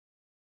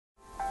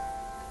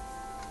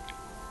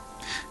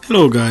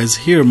Hello guys,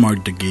 here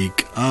Mark the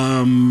Geek.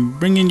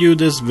 Bringing you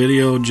this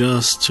video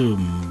just to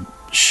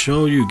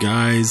show you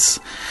guys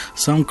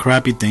some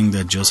crappy thing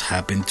that just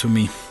happened to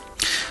me.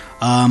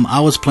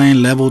 I was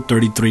playing level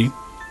 33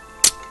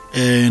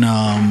 and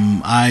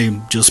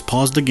I just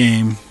paused the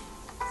game,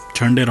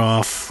 turned it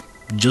off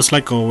just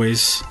like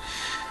always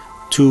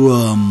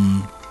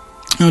to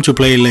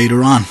play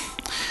later on.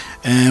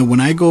 And when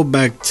I go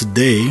back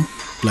today,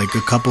 like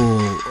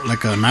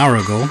an hour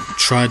ago,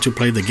 tried to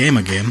play the game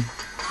again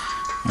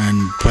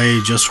and play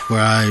just where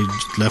I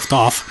left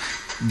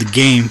off, the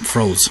game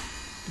froze.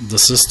 The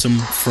system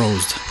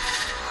froze.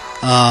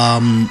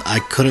 I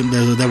couldn't,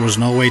 there was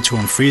no way to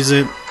unfreeze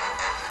it,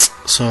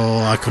 so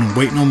I couldn't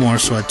wait no more.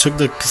 So I took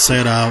the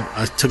cassette out,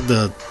 I took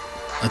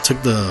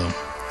the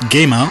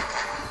game out,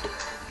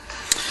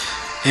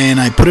 and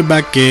I put it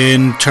back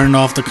in, turned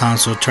off the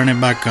console, turned it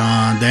back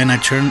on, then I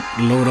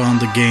load on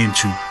the game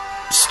to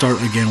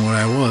start again where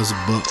I was.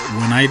 But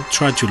when I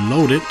tried to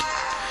load it,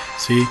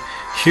 see,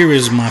 here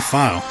is my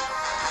file.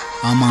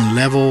 I'm on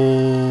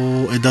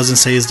level, it doesn't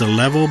say it's the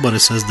level, but it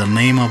says the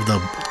name of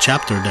the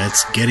chapter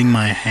that's getting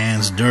my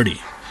hands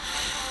dirty.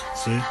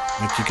 See,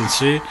 like you can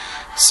see,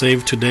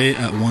 saved today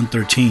at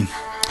 1:13.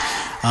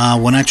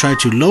 When I try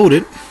to load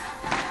it,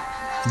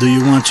 do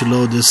you want to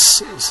load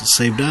this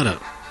save data?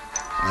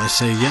 I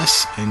say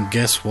yes, and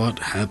guess what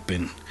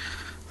happened?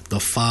 The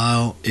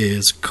file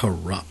is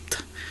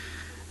corrupt.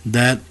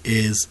 That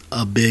is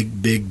a big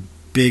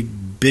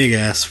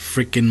ass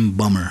freaking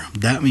bummer.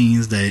 That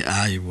means that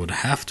I would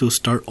have to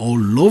start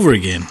all over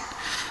again,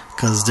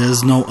 because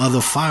there's no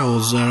other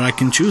files that I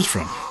can choose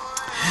from.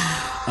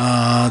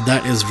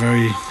 That is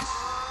very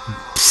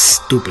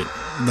stupid.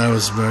 That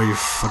was very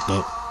fucked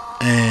up.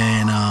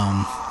 And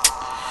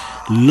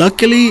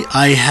luckily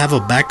I have a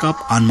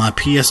backup on my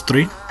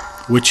PS3,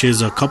 which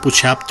is a couple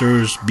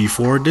chapters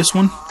before this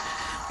one.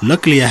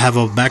 Luckily I have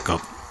a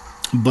backup.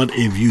 But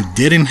if you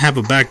didn't have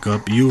a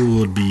backup, you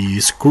would be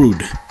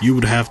screwed. You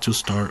would have to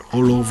start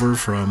all over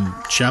from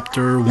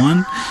chapter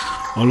 1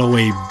 all the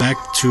way back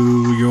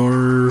to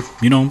your,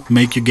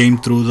 make your game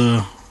through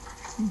the,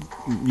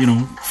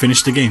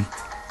 finish the game.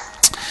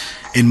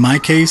 In my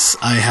case,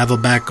 I have a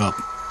backup,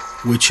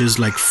 which is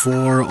like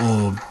 4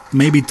 or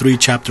maybe 3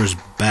 chapters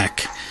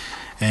back.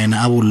 And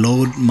I will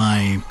load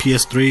my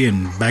PS3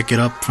 and back it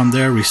up from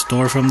there,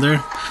 restore from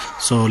there.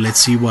 So let's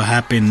see what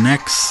happened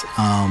next.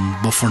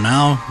 But for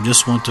now,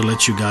 just want to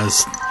let you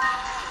guys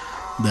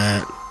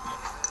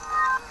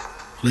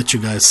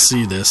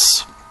see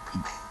this.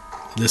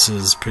 This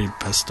is pretty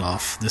pissed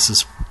off. This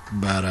is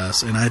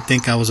badass. And I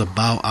think I was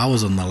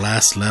on the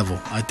last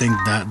level. I think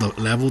that the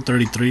level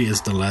 33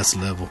 is the last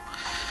level.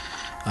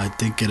 I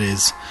think it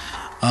is.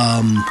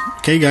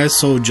 Okay guys,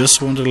 so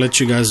just wanted to let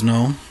you guys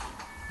know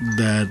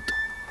that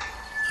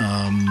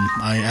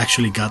I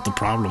actually got the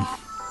problem.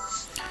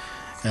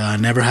 I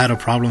never had a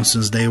problem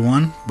since day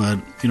one, but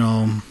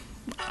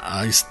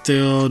I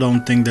still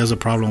don't think there's a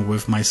problem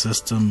with my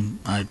system.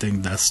 I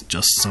think that's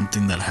just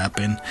something that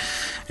happened.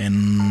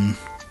 And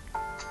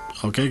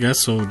okay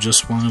guys, so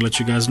just want to let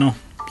you guys know.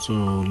 So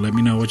let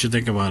me know what you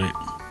think about it.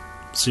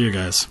 See you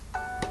guys.